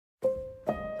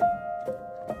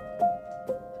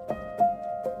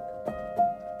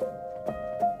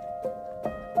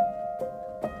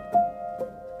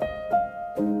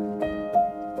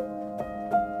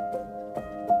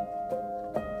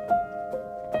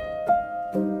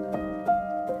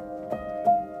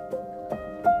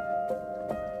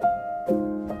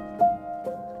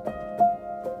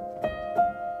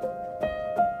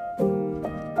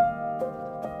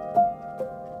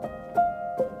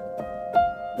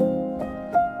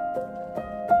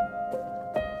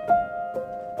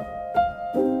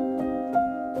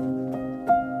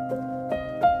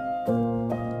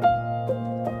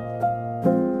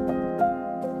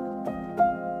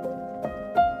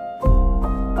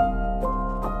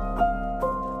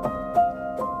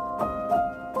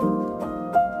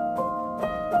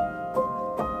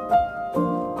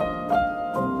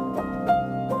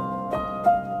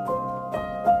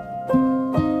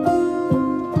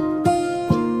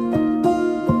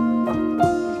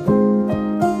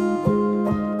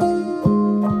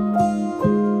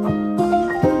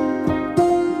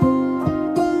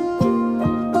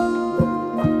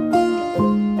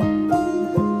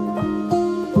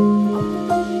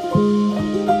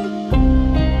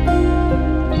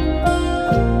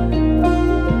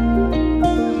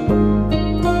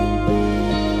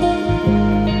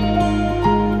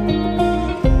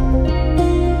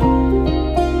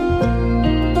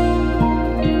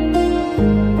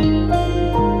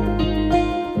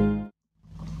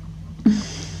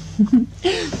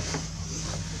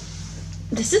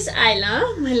This is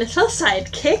Isla, my little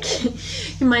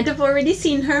sidekick. You might have already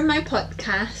seen her in my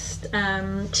podcast.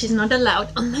 She's not allowed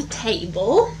on the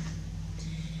table.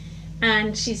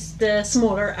 And she's the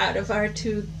smaller out of our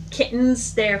two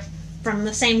kittens. They're from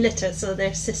the same litter, so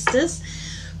they're sisters.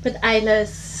 But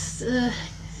Isla's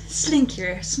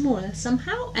slinkier, smaller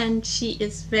somehow. And she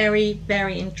is very,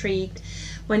 very intrigued.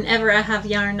 Whenever I have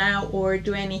yarn out or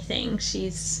do anything,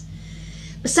 she's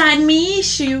beside me.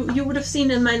 You would have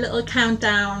seen in my little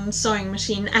countdown sewing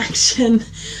machine action,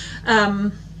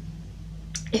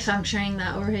 if I'm sharing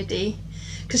that already,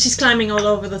 because she's climbing all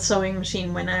over the sewing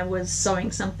machine when I was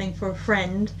sewing something for a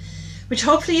friend, which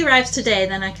hopefully arrives today.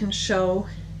 Then I can show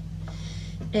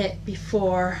it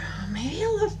before. Maybe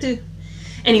I'll have to.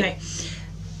 Anyway,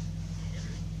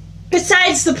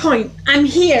 besides the point, I'm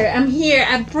here.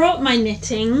 I brought my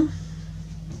knitting.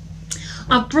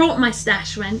 I brought my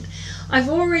stashvent. I've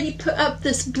already put up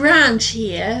this branch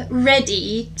here,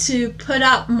 ready to put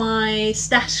up my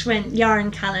stashvent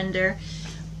yarn calendar.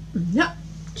 No,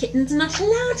 kitten's not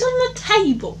allowed on the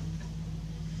table.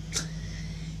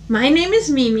 My name is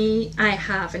Mimi. I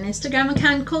have an Instagram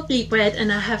account called Leapwed, and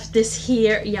I have this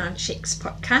here yarnchix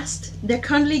podcast. They're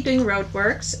currently doing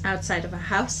roadworks outside of a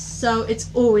house, so it's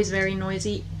always very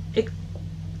noisy. I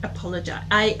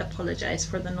apologize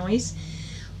for the noise.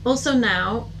 Also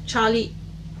now, Charlie...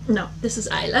 No, this is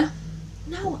Isla.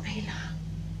 No, Isla.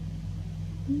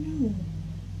 No.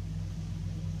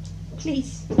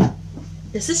 Please.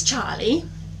 This is Charlie.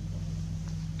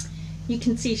 You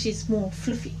can see she's more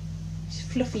fluffy. She's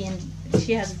fluffy and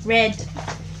she has red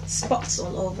spots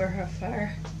all over her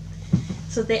fur.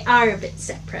 So they are a bit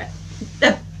separate.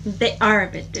 They are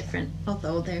a bit different,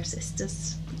 although they're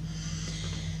sisters.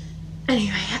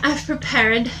 Anyway, I've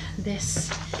prepared this.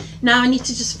 Now I need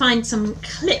to just find some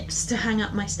clips to hang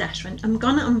up my stashvent. I'm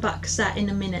gonna unbox that in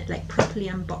a minute, like properly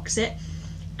unbox it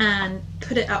and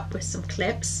put it up with some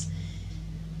clips.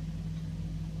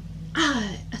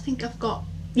 I think I've got,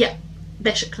 yeah,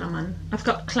 Wäscheklammern. I've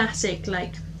got classic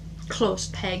like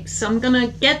closed pegs. So I'm gonna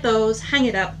get those, hang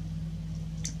it up,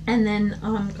 and then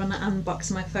I'm gonna unbox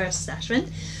my first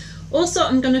stashvent. Also,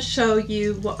 I'm gonna show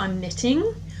you what I'm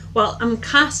knitting. Well, I'm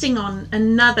casting on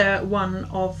another one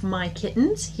of my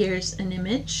kittens. Here's an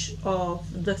image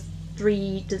of the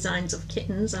 3 designs of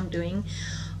kittens I'm doing.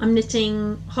 I'm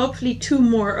knitting hopefully 2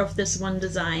 more of this one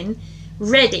design,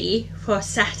 ready for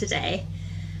Saturday.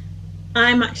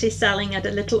 I'm actually selling at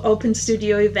a little open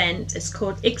studio event. It's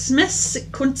called Xmas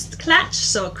Kunstklatsch,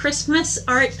 so Christmas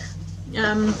art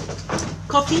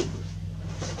coffee.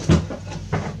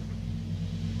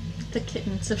 The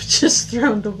kittens have just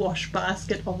thrown the wash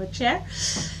basket off a chair.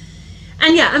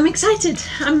 And yeah, I'm excited.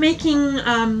 I'm making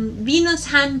Venus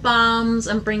hand balms.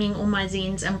 I'm bringing all my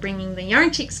zines. I'm bringing the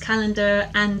yarnchix calendar,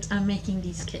 and I'm making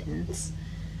these kittens.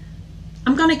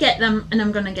 I'm gonna get them, and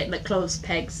I'm gonna get the clothes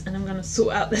pegs, and I'm gonna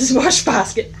sort out this wash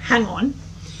basket. Hang on.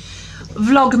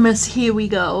 Vlogmas, here we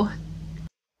go.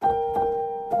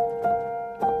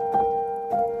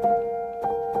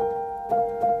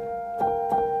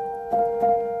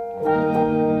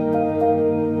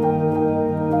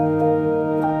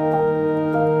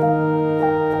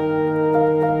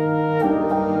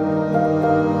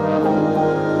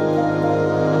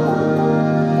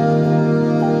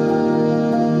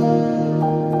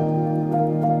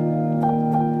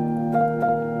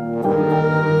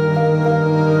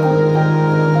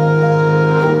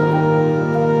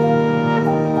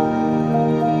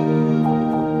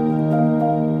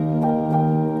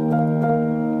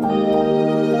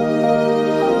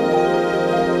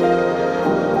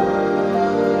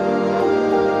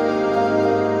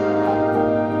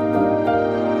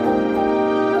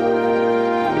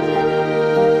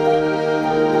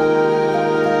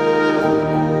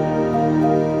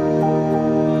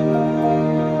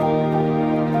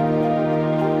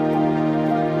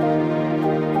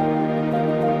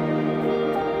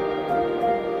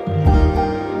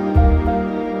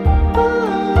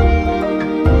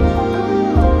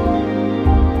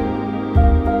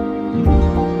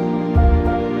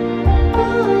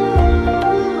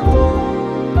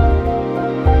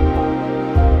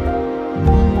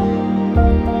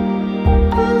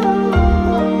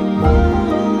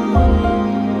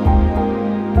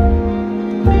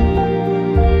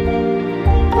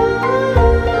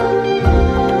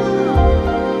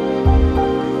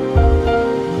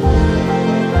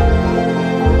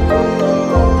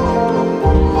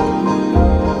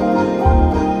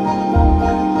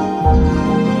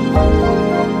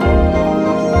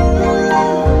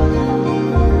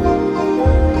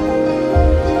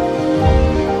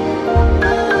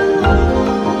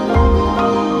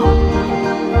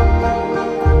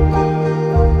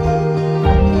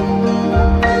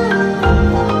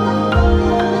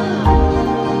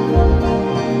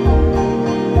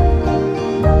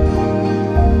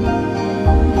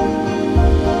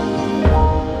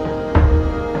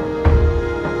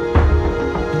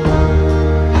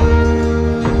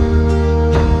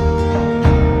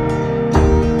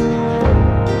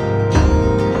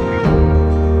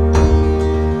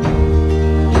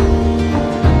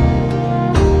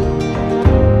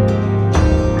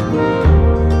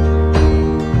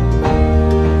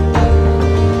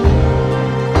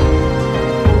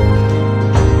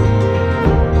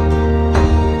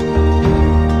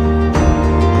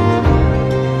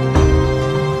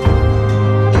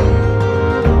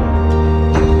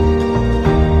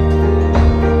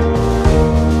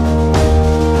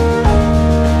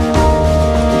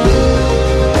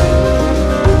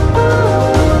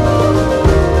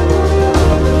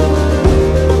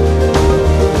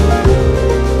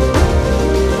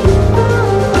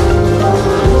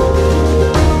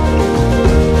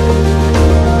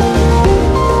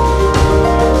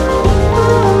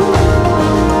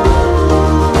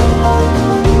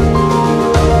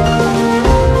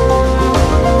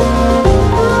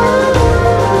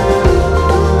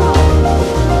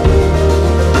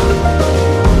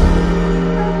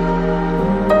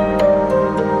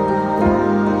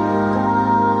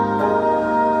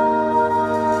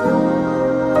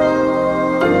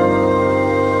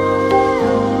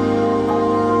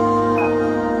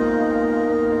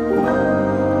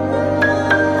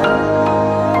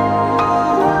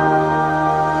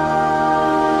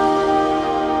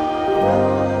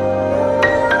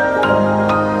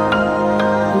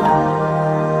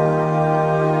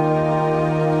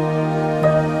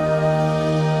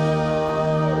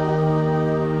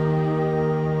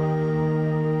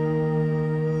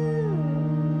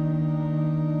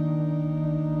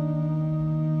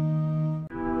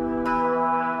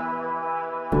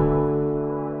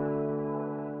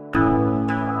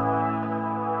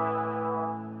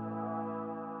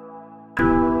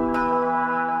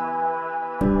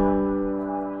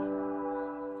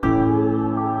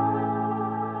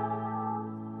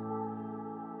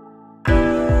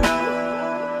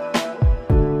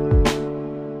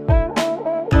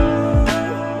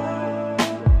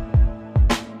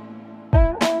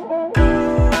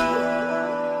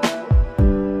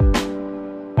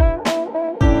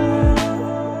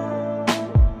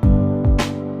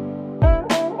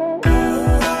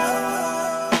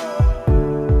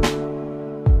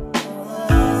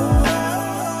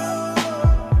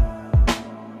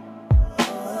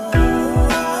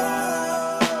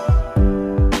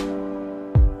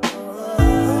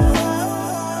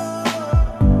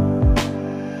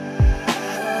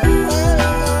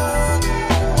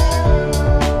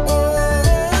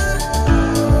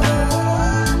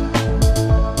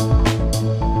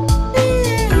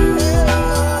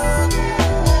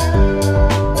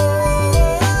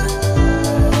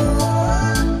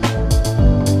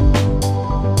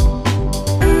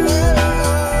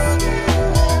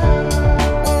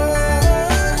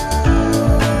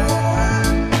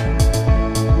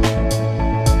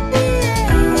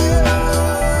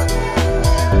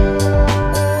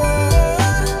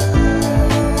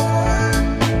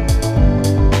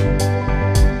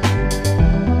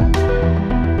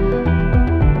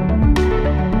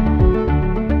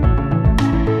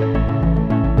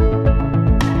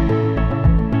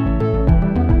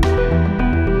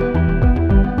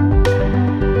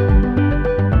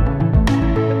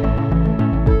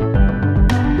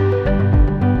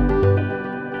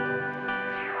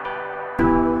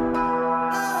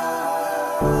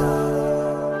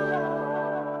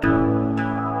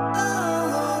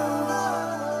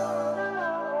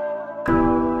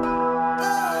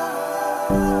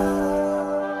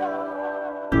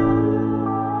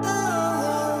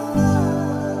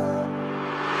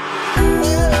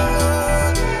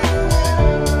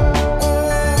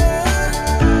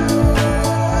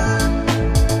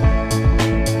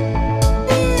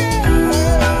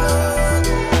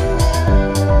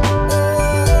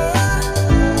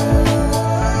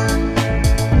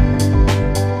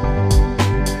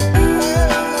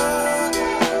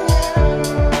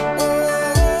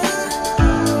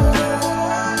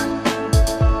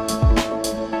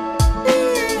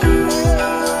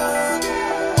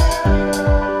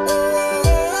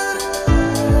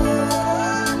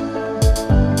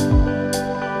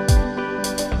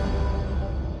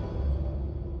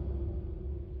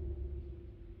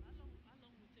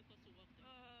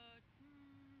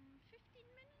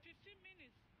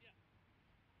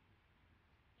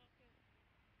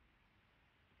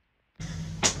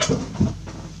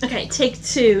 Okay, take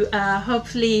two.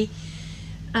 Hopefully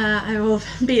I will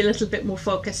be a little bit more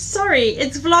focused. Sorry,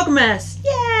 it's Vlogmas!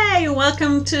 Yay!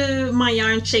 Welcome to my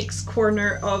yarnchix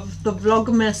corner of the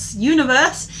Vlogmas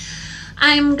universe.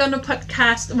 I'm gonna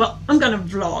podcast, well, I'm gonna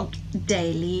vlog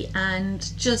daily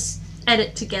and just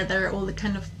edit together all the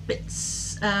kind of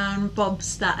bits and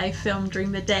bobs that I filmed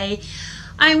during the day.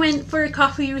 I went for a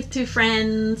coffee with two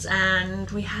friends and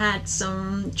we had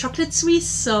some chocolate Suisse,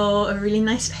 so a really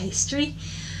nice pastry.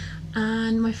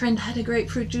 And my friend had a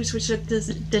grapefruit juice which looked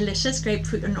delicious,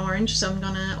 grapefruit and orange, so I'm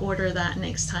gonna order that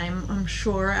next time. I'm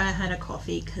sure I had a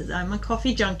coffee because I'm a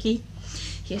coffee junkie.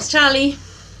 Here's Charlie.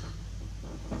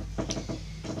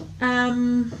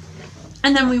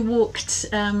 And then we walked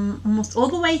almost all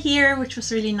the way here, which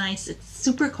was really nice. It's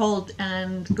super cold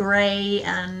and grey,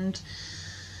 and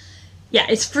yeah,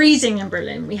 it's freezing in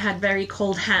Berlin. We had very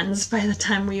cold hands by the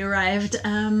time we arrived.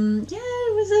 Yeah,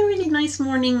 it was a really nice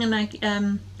morning, and I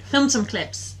filmed some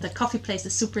clips. The coffee place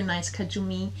is super nice,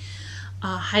 Kajumi.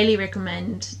 Highly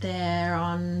recommend. They're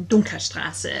on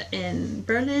Dunkerstraße in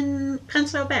Berlin,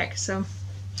 Prenzlauer Berg. So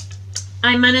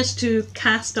I managed to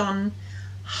cast on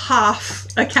half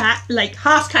a cat, like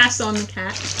half cast on the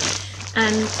cat,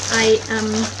 and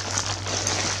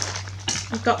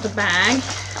I've got the bag.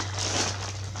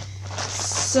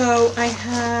 So I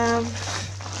have,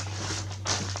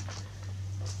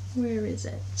 where is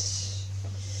it?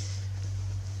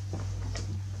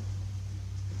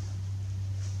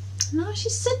 No, she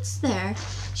sits there.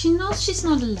 She knows she's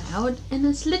not allowed, and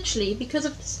it's literally because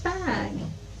of this bag.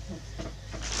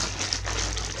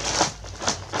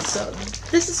 So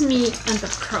this is me and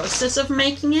the process of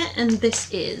making it, and this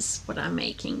is what I'm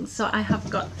making. So I have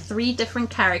got 3 different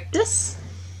characters.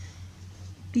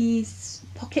 These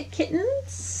pocket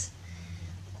kittens.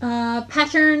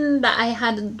 Pattern that I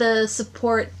had the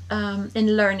support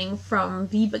in learning from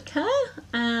Vibeke,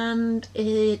 and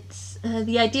it's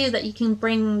the idea that you can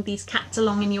bring these cats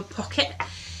along in your pocket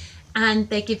and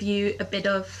they give you a bit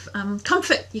of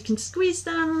comfort. You can squeeze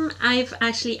them. I've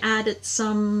actually added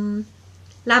some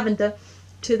lavender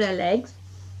to their legs,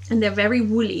 and they're very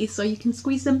woolly, so you can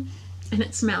squeeze them and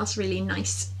it smells really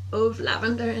nice of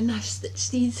lavender. And I've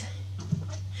stitched these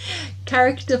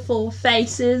characterful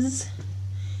faces.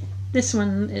 This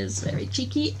one is very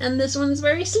cheeky and this one's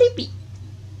very sleepy,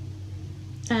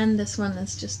 and this one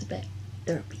is just a bit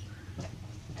derpy.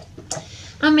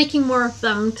 I'm making more of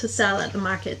them to sell at the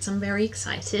markets. I'm very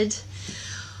excited.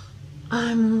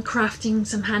 I'm crafting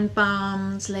some hand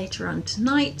balms later on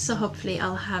tonight, so hopefully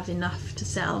I'll have enough to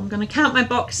sell. I'm going to count my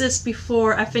boxes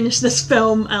before I finish this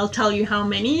film. I'll tell you how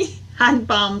many hand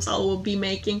balms I will be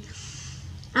making.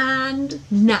 And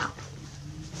now,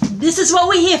 this is what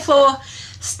we're here for.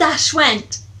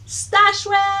 Stashvent.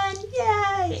 Stashvent!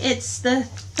 Yay! It's the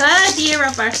 3rd year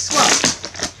of our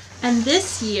swap. And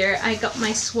this year I got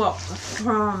my swap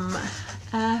from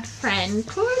a friend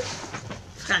called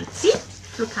Franzi.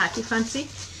 Fancy,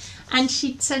 and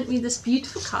she sent me this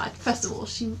beautiful card. First of all,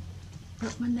 she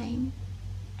wrote my name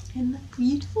in a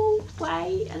beautiful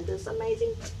way, and this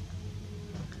amazing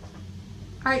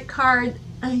art card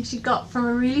she got from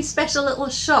a really special little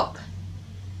shop.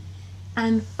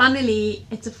 And funnily,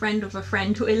 it's a friend of a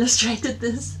friend who illustrated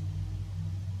this.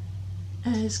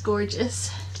 It's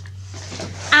gorgeous.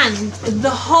 And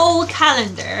the whole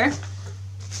calendar .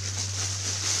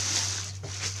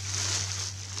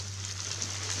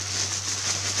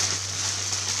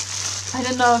 I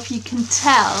don't know if you can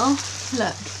tell,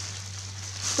 look,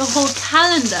 the whole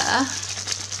calendar,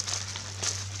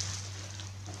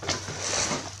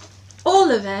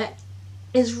 all of it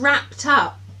is wrapped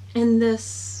up in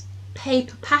this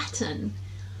paper pattern,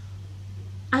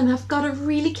 and I've got to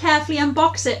really carefully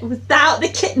unbox it without the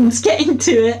kittens getting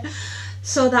to it,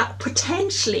 so that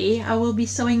potentially I will be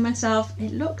sewing myself.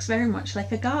 It looks very much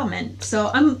like a garment,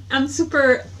 so I'm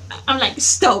like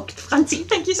stoked. Franzi,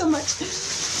 thank you so much.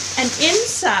 And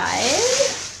inside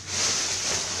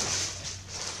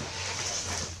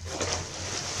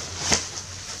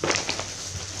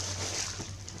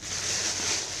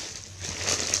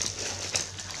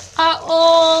are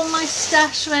all my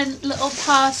stashvent little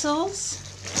parcels,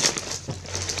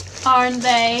 aren't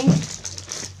they?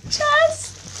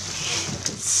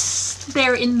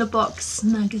 They're in the box,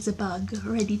 snug as a bug,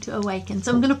 ready to awaken.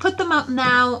 So I'm going to put them up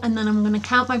now, and then I'm going to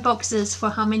count my boxes for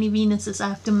how many Venuses I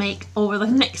have to make over the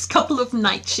next couple of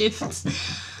night shifts.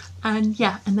 And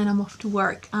yeah, and then I'm off to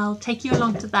work. I'll take you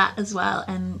along to that as well.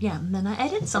 And yeah, and then I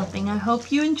edit something. I hope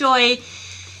you enjoy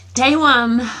day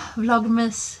 1,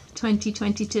 Vlogmas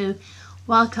 2022.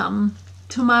 Welcome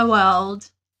to my world.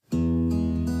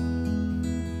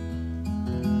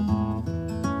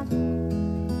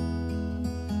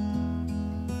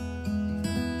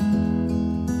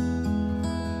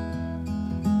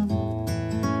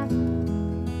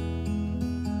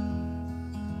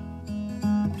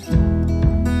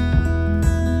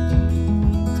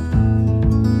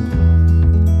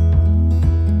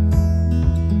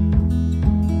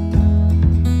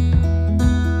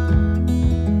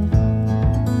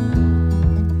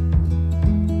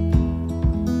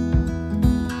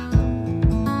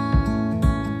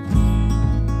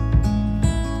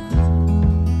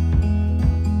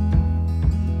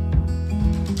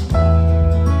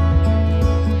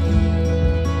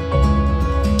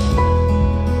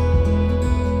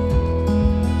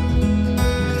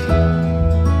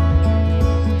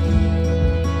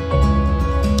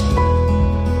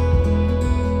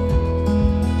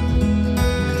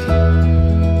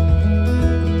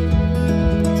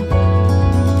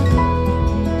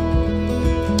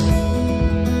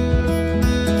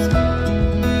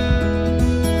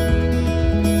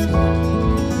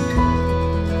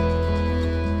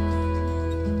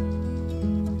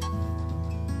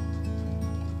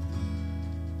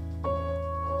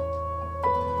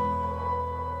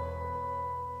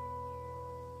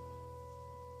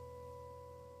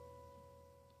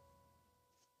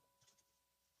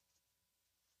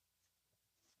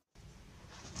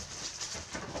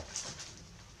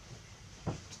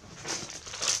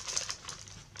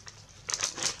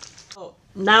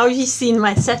 now you've seen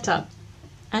my setup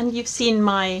and you've seen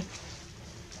my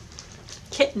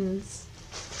kittens.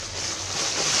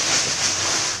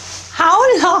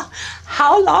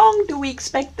 How long do we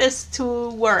expect this to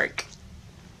work?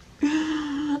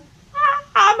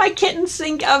 My kittens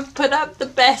think I've put up the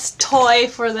best toy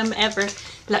for them ever.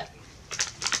 Look,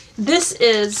 this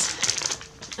is,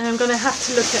 I'm gonna have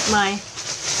to look at my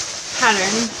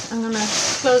pattern. I'm gonna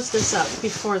close this up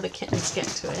before the kittens get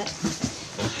to it.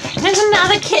 There's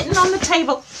another kitten on the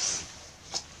table.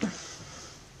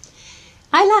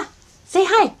 Isla, say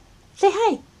hi. Say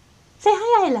hi. Say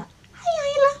hi, Isla. Hi,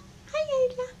 Isla. Hi,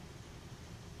 Isla.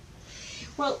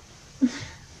 Well,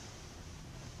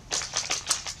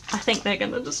 I think they're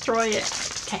going to destroy it.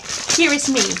 Okay, here is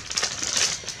me.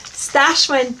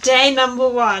 Stashvent day number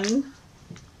 1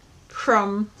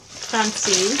 from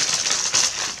Fancy.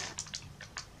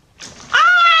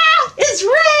 Ah! It's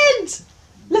red!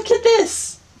 Look at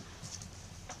this.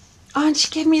 Oh, and she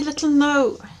gave me a little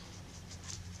note.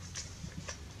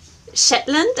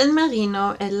 Shetland and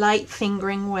Merino, a light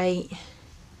fingering weight.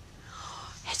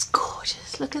 It's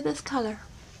gorgeous. Look at this colour.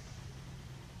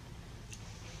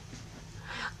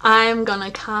 I'm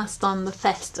gonna cast on the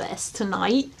Fest Vest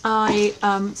tonight. I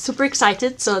am super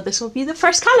excited, so this will be the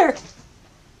first colour.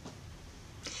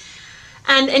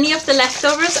 And any of the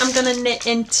leftovers I'm gonna knit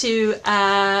into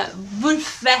a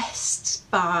Wolf Vest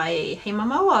by Hey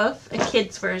Mama Wolf, a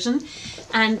kid's version.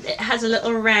 And it has a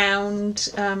little round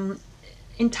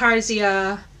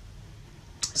intarsia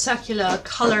circular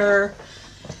colour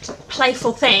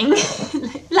playful thing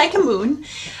like a moon,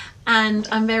 and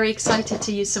I'm very excited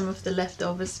to use some of the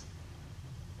leftovers.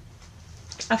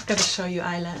 I've got to show you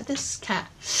Isla, this cat.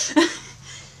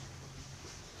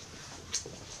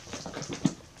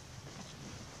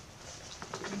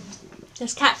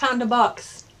 This cat found a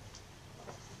box.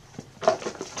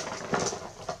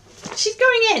 She's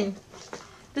going in.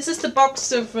 This is the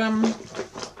box of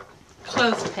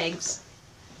clothes pegs.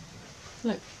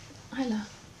 Look, Isla,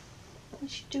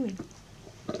 what's she doing?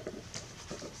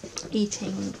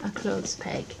 Eating a clothes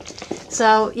peg.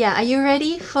 So yeah, are you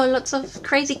ready for lots of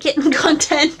crazy kitten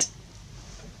content?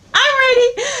 I'm ready!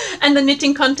 And the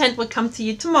knitting content will come to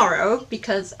you tomorrow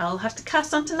because I'll have to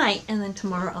cast on tonight and then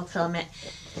tomorrow I'll film it.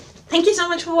 Thank you so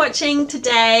much for watching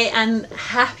today, and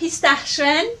happy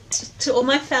stashvent to all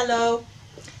my fellow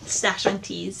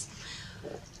stashventies.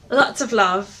 Lots of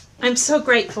love. I'm so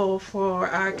grateful for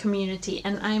our community,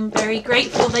 and I'm very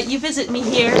grateful that you visit me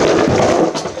here.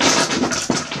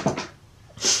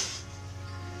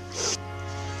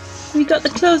 We got the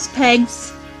clothes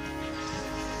pegs.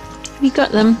 We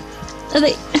got them. Are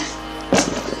they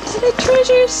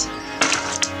treasures?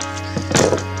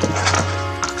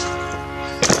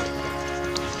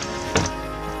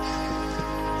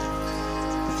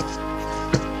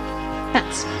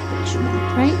 That's what you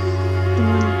want, right? The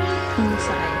one on the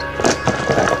side.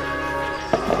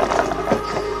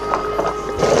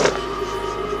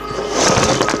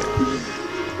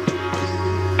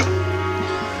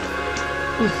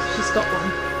 Ooh, she's got one.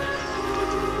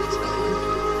 She's got one.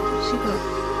 Where's she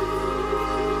got?